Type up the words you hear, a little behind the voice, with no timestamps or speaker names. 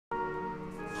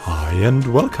Hi and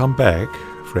welcome back,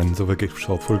 friends of a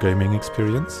thoughtful gaming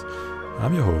experience.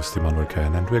 I'm your host, Immanuel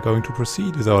Can, and we're going to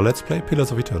proceed with our Let's Play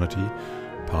Pillars of Eternity,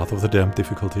 Path of the Damned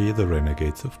difficulty, the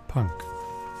Renegades of Punk.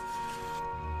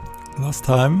 Last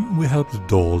time we helped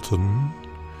Dalton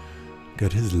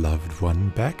get his loved one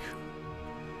back.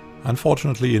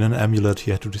 Unfortunately, in an amulet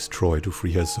he had to destroy to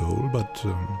free her soul, but,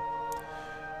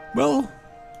 well,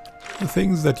 the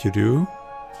things that you do.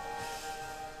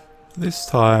 This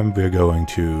time we're going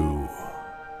to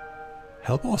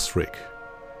help Osric.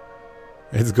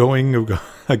 It's going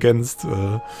against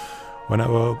one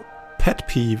of our pet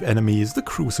peeve enemies, the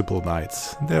Crucible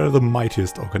Knights. They're the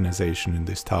mightiest organization in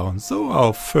this town, so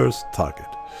our first target.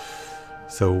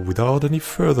 So without any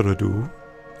further ado,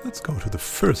 let's go to the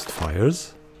first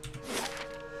fires.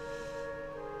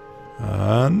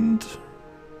 And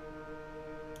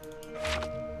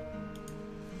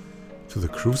to the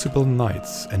Crucible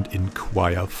Knights and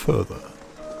inquire further.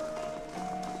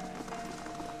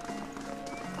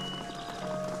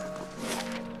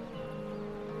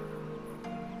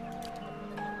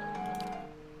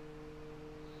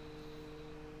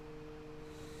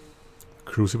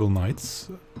 Crucible Knights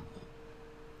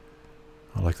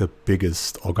are like the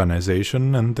biggest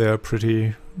organization, and they're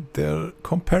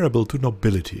comparable to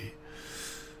nobility,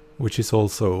 which is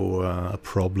also a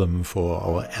problem for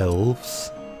our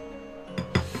elves.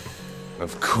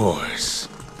 Of course.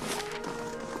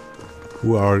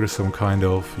 Who are some kind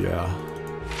of,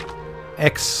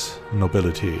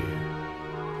 ex-nobility.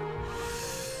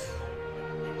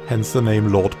 Hence the name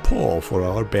Lord Paw for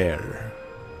our bear.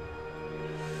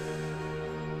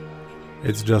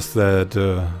 It's just that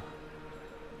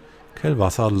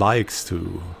Kelvassa likes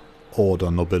to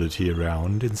order nobility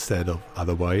around instead of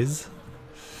otherwise.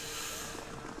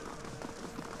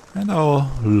 And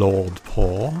our Lord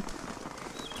Paw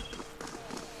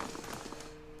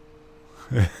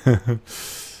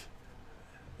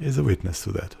is a witness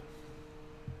to that.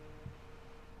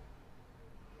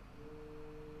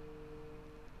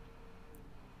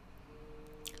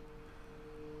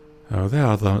 Oh, there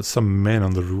are some men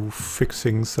on the roof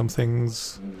fixing some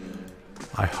things.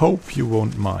 I hope you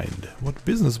won't mind. What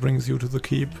business brings you to the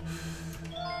keep?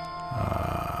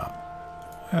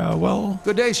 Well...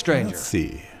 Good day, stranger. Let's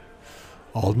see.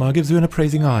 Aldmar gives you an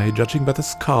appraising eye. Judging by the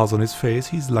scars on his face,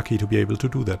 he's lucky to be able to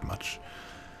do that much.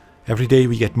 Every day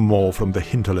we get more from the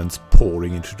hinterlands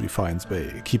pouring into Defiance Bay.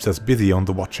 It keeps us busy on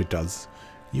the watch, it does.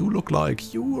 You look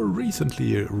like you were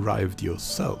recently arrived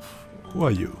yourself. Who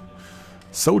are you?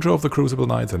 Soldier of the Crucible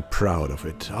Knights, and proud of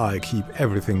it. I keep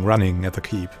everything running at the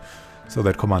keep, so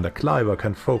that Commander Cliver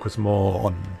can focus more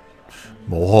on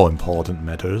more important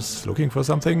matters. Looking for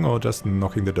something, or just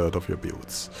knocking the dirt off your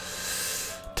boots?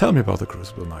 Tell me about the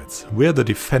Crucible Knights. We're the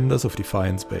defenders of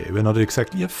Defiance Bay. We're not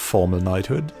exactly a formal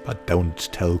knighthood, but don't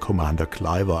tell Commander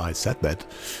Cliver I said that.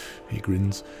 He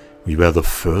grins. We were the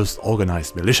first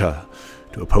organized militia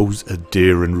to oppose a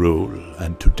Daeran rule,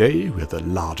 and today we're the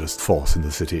largest force in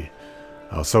the city.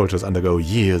 Our soldiers undergo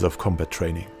years of combat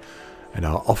training, and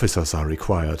our officers are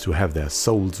required to have their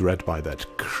souls read by that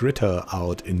critter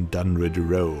out in Dunrid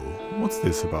Row. What's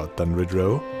this about Dunrid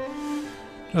Row?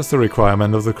 Just a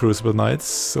requirement of the Crucible Knights,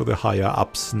 so the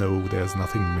higher-ups know there's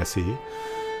nothing messy.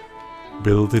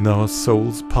 Built in our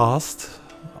souls past.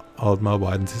 Aldmar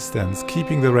widens his stance.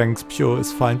 Keeping the ranks pure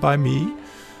is fine by me.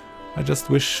 I just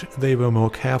wish they were more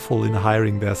careful in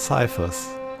hiring their ciphers.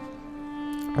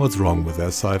 What's wrong with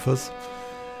their ciphers?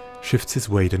 Shifts his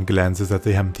weight and glances at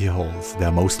the empty halls. They're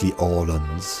mostly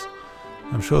Orlans.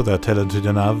 I'm sure they're talented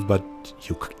enough, but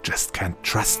you just can't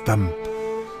trust them.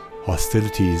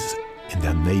 Hostilities in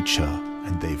their nature,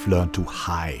 and they've learned to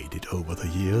hide it over the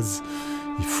years.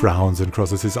 He frowns and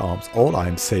crosses his arms. All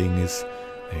I'm saying is,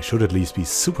 they should at least be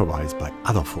supervised by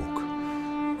other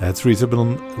folk. That's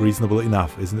reasonable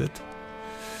enough, isn't it?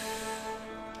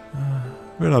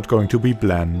 We're not going to be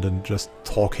bland and just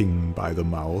talking by the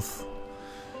mouth.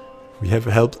 We have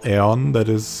helped Aeon, that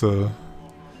is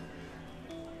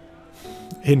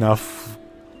enough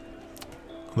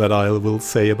that I will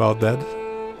say about that.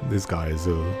 This guy is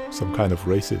some kind of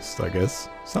racist, I guess.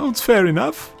 Sounds fair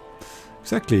enough.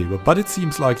 Exactly, but it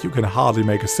seems like you can hardly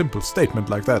make a simple statement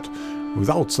like that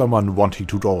without someone wanting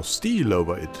to draw steel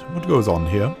over it. What goes on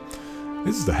here?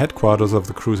 This is the headquarters of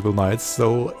the Crucible Knights,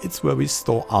 so it's where we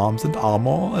store arms and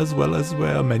armor, as well as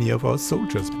where many of our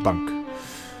soldiers bunk.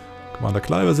 Commander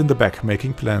Cliver's in the back,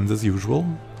 making plans as usual.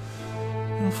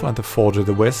 You'll find the forge at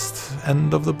the west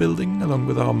end of the building, along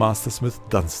with our mastersmith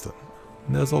Dunstan.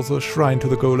 There's also a shrine to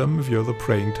the golem if you're the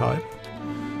praying type.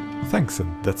 Thanks,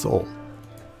 and that's all.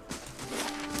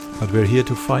 But we're here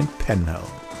to find Penhel.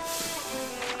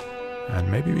 And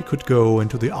maybe we could go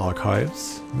into the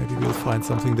archives. Maybe we'll find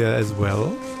something there as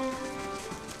well.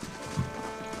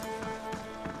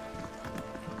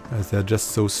 As they're just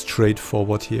so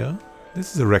straightforward here.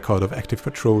 This is a record of active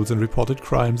patrols and reported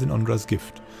crimes in Ondra's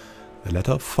gift. The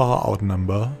latter far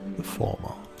outnumber the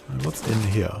former. And what's in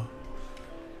here?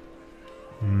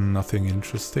 Nothing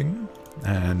interesting.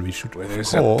 And we should, Where of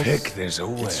there's course, a pick, there's a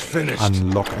way. It's finished.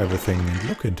 Unlock everything and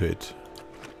look into it.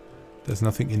 There's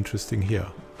nothing interesting here.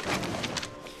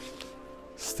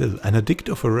 Still, an edict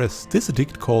of arrest. This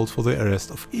edict calls for the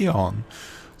arrest of Eon.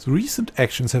 The recent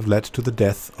actions have led to the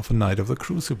death of a Knight of the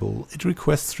Crucible. It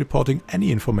requests reporting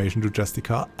any information to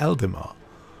Justicar Aldemar.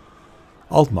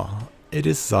 Aldmar. It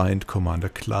is signed Commander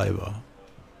Cliver.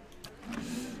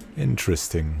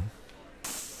 Interesting.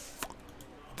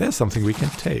 There's something we can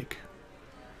take.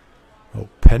 Oh,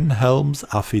 Penhelm's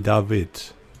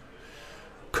affidavit.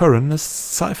 Curran, a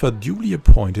cipher duly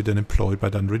appointed and employed by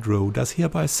Dunrid Row, does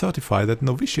hereby certify that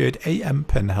novitiate A.M.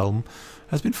 Penhelm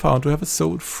has been found to have a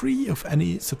soul free of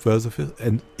any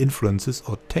subversive influences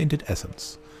or tainted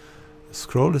essence. The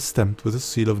scroll is stamped with the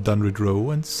seal of Dunrid Row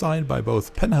and signed by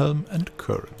both Penhelm and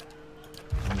Curran.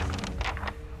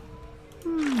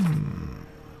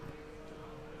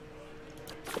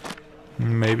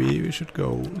 Maybe we should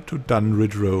go to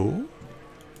Dunrid Row.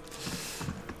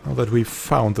 Now that we've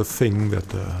found the thing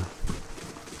that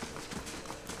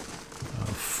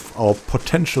our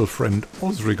potential friend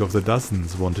Osric of the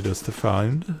Dozens wanted us to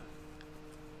find.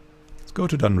 Let's go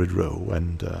to Dunrid Row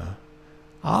and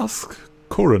ask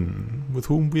Curran, with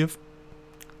whom we have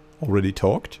already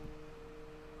talked,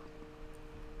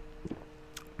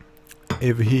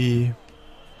 if he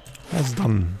has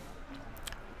done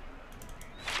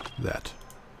that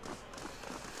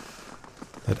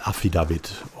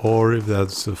affidavit, or if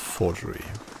that's a forgery.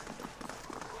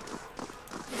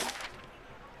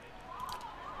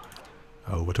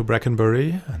 Over to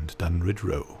Brackenbury and Dunrid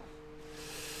Row.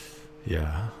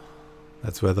 Yeah,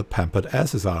 that's where the pampered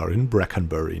asses are, in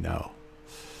Brackenbury now.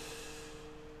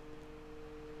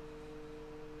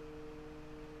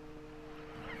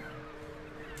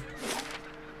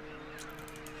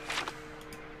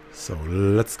 So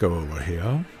let's go over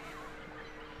here.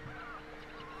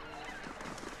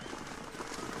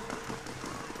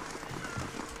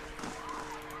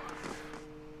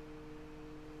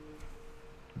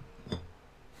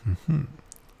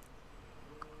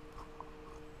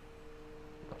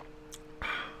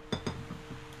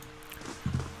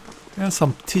 Yeah,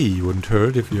 some tea wouldn't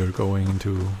hurt if you're going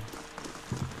into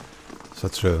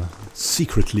such a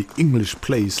secretly English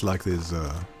place like this,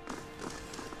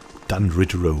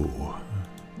 Dunrid Row.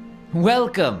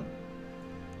 Welcome!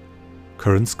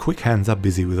 Curran's quick hands are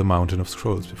busy with a mountain of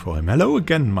scrolls before him. Hello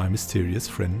again, my mysterious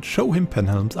friend. Show him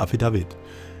Penhelm's affidavit.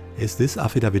 Is this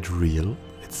affidavit real?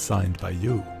 It's signed by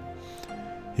you.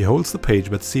 He holds the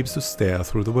page but seems to stare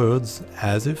through the words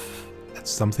as if at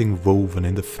something woven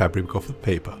in the fabric of the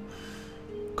paper.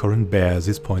 Curran bares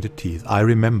his pointed teeth. I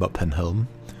remember Penhelm.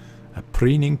 A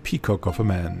preening peacock of a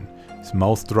man, his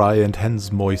mouth dry and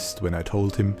hands moist when I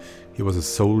told him he was a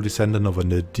sole descendant of a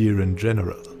Nadiran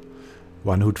general,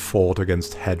 one who'd fought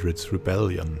against Hadrid's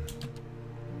rebellion.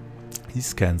 He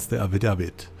scans the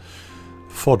affidavit.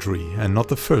 Forgery, and not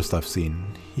the first I've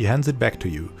seen. He hands it back to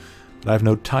you, but I've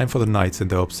no time for the knights and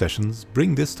their obsessions.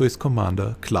 Bring this to his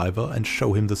commander, Cliver, and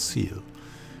show him the seal.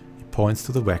 He points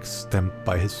to the wax stamped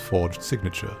by his forged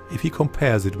signature. If he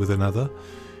compares it with another,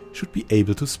 he should be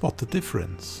able to spot the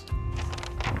difference.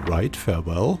 Right,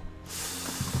 farewell.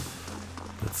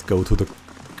 Let's go to the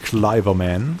Cliver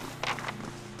man.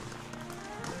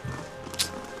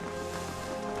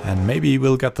 And maybe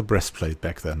we'll get the breastplate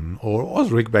back then, or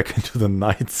Osric back into the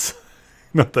knights.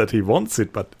 Not that he wants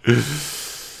it, but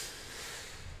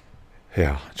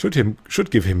yeah,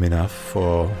 should give him enough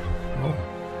for. Oh.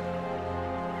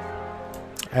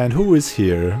 And who is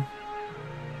here?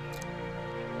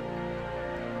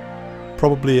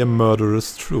 Probably a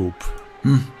murderous troop.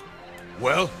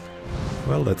 Well,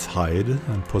 let's hide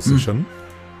and position.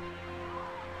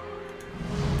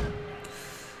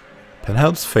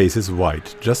 Penhelm's face is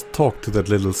white. Just talked to that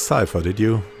little cipher, did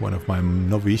you? One of my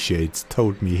novitiates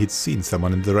told me he'd seen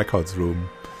someone in the records room.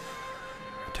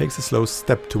 Takes a slow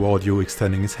step toward you,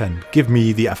 extending his hand. Give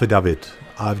me the affidavit.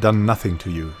 I've done nothing to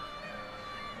you.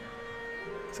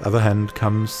 His other hand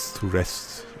comes to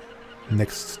rest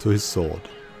next to his sword.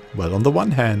 Well, on the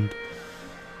one hand,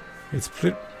 it's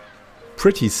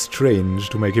pretty strange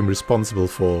to make him responsible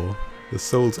for the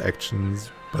soul's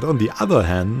actions, but on the other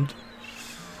hand,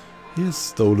 he has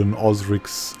stolen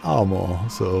Osric's armor,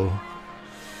 so.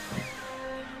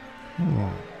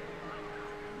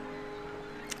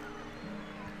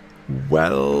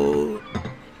 Well...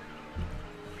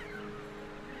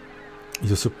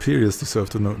 Your superiors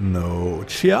deserve to know. No,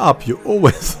 cheer up, you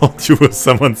always thought you were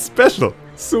someone special.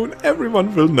 Soon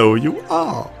everyone will know you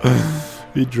are.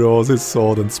 He draws his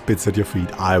sword and spits at your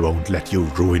feet. I won't let you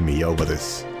ruin me over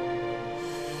this.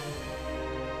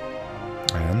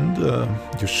 And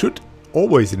you should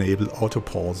always enable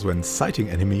auto-pause when sighting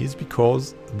enemies,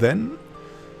 because then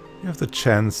you have the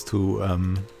chance to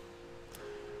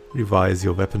revise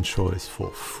your weapon choice for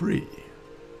free.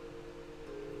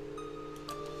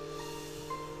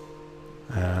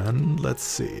 And let's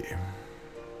see.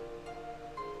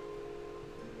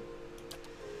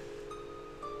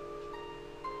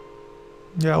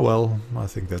 Yeah, well, I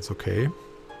think that's okay.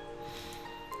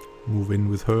 Move in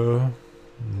with her.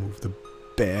 Move the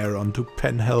bear onto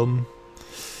Penhelm.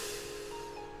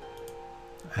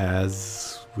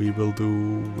 As we will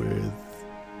do with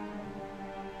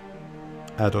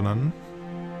Adonan.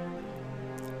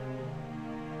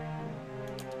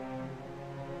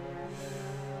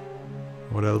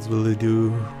 What else will they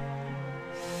do?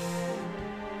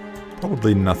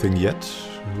 Probably nothing yet.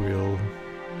 We'll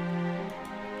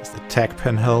just attack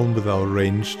Penhelm with our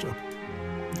ranged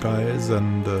guys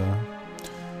and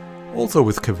also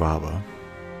with Kevava.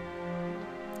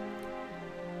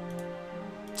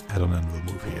 Adonan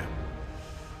will move here.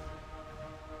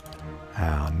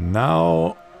 And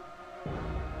now,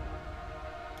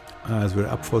 as we're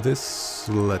up for this,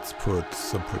 let's put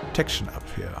some protection up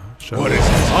here. Shall we?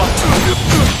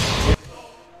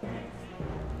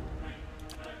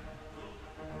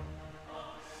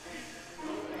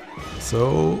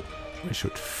 So, we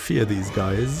should fear these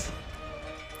guys.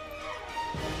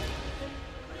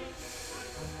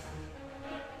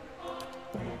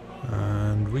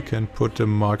 And we can put a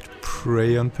marked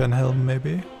prey on Penhelm,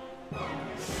 maybe?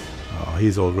 Oh,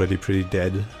 he's already pretty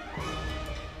dead.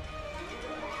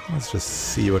 Let's just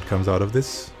see what comes out of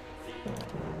this.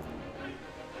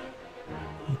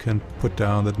 You can put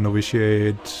down that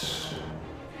novitiate.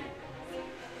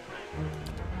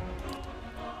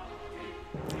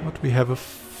 But we have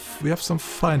some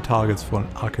fine targets for an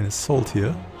arcane assault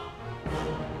here.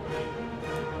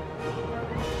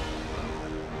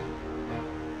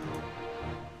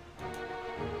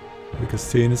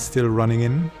 Vicastine is still running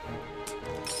in.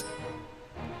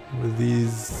 With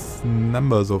these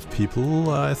numbers of people,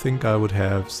 I think I would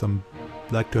have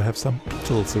like to have some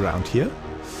beetles around here.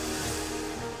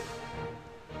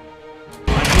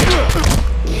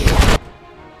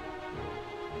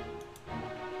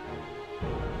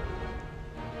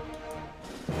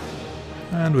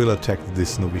 And we'll attack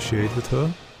this novitiate with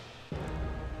her.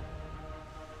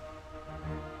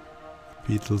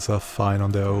 Beetles are fine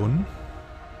on their own.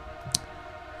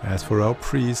 As for our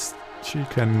priest, he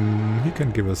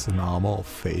can give us an armor of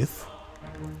faith.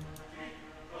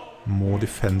 More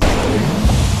defense.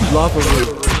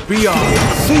 Beyond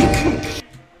seek.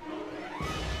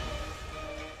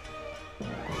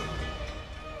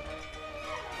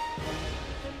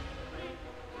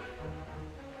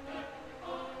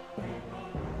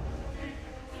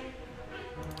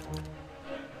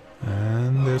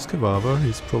 And there's Kevava.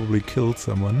 He's probably killed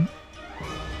someone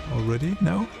already.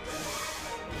 No?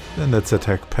 Then let's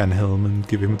attack Penhelm and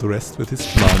give him the rest with his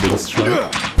blinding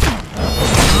strike.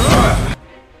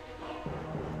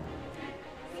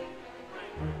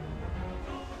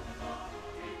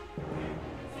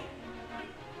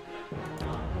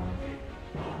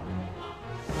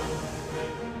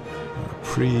 Our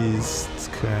priest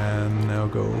can now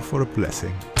go for a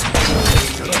blessing.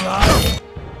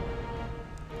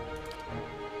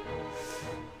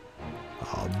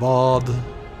 Our bard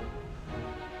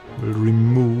will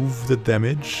remove the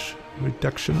damage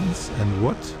reductions. And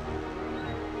what?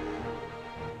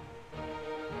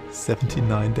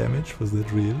 79 damage? Was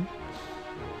that real?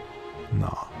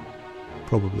 Nah,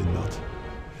 probably not.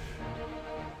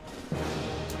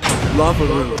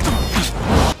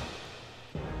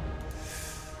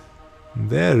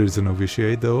 There is a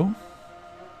novitiate though.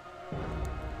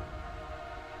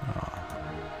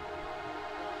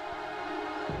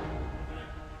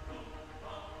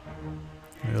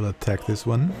 We'll attack this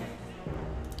one.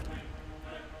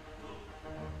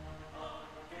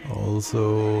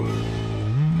 Also,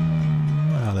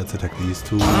 let's attack these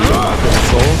two.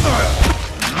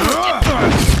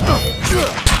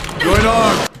 Going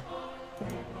on.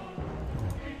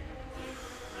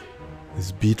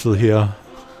 This beetle here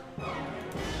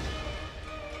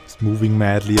is moving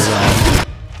madly around.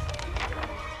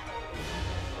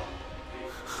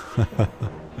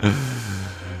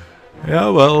 Yeah,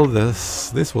 well,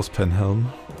 this was Penhelm.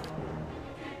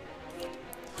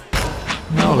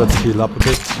 Now let's heal up a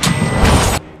bit.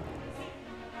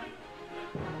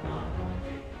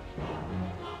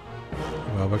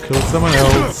 Whoever killed someone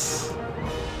else.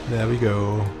 There we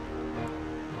go.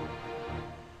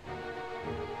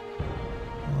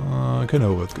 Get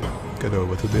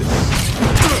over to this.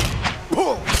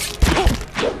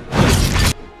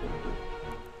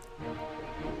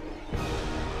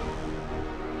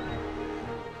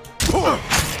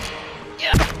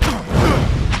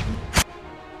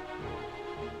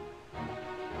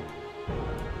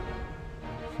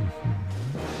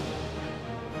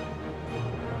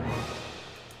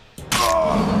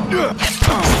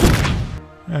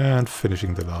 And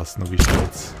finishing the last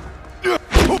novitiates.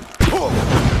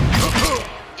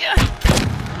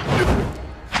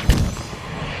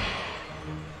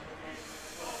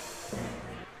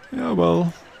 Yeah,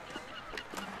 well,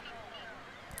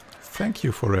 thank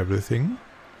you for everything.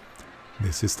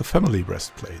 This is the family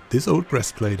breastplate. This old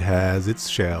breastplate has its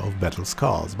share of battle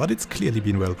scars, but it's clearly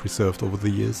been well preserved over the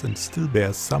years and still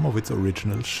bears some of its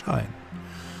original shine.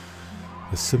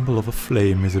 The symbol of a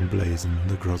flame is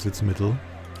emblazoned across its middle.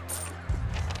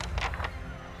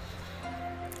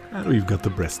 And we've got the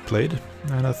breastplate,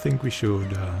 and I think we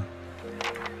should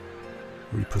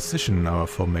reposition our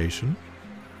formation.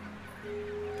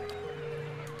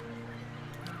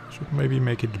 Should maybe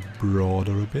make it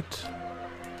broader a bit.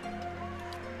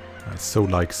 I so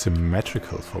like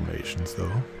symmetrical formations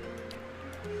though.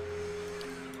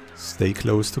 Stay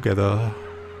close together.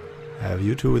 Have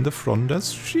you two in the front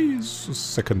as she's a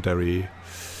secondary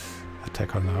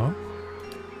attacker now.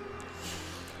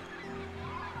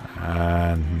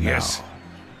 And now. Yes.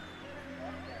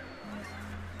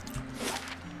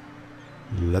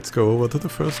 Let's go over to the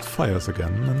first fires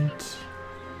again and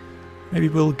maybe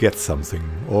we'll get something.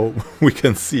 Or we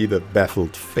can see the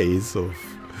baffled face of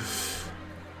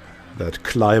that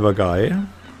Cliver guy.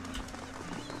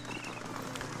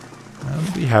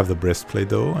 And we have the breastplate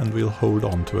though, and we'll hold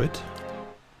on to it.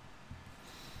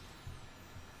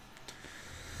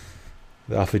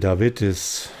 The affidavit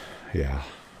is, yeah,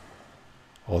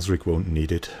 Osric won't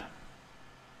need it.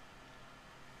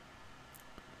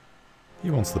 He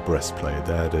wants the breastplate,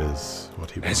 that is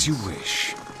what he wants. As you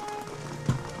wish.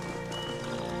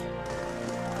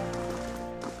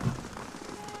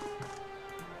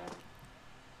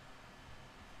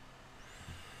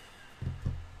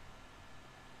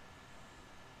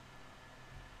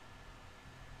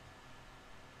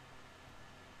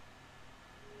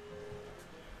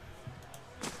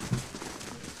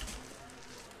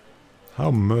 How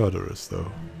murderous,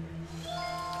 though.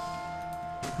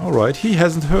 Alright, he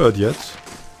hasn't heard yet.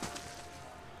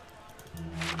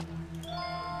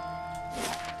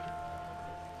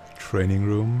 Training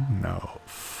room? No.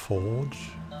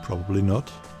 Forge? Probably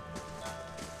not.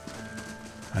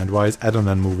 And why is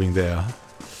Adonai moving there?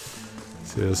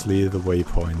 Seriously, the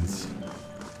waypoints.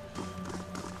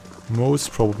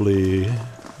 Most probably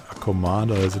a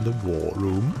commander is in the war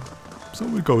room. So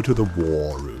we go to the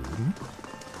war room.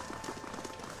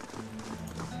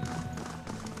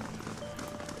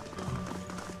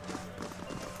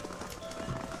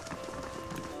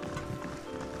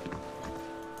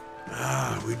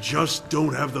 We just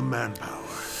don't have the manpower.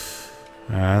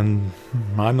 And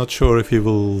I'm not sure if he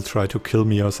will try to kill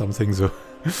me or something, so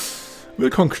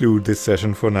we'll conclude this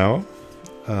session for now.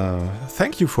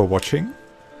 Thank you for watching.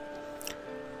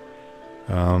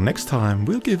 Next time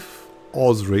we'll give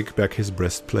Osric back his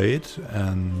breastplate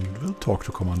and we'll talk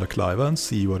to Commander Cliver and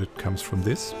see what it comes from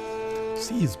this.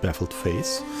 See his baffled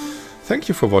face. Thank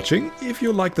you for watching. If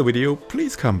you liked the video,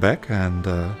 please come back and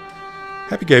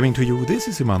happy gaming to you. This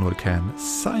is Immanuel Can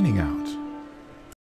signing out.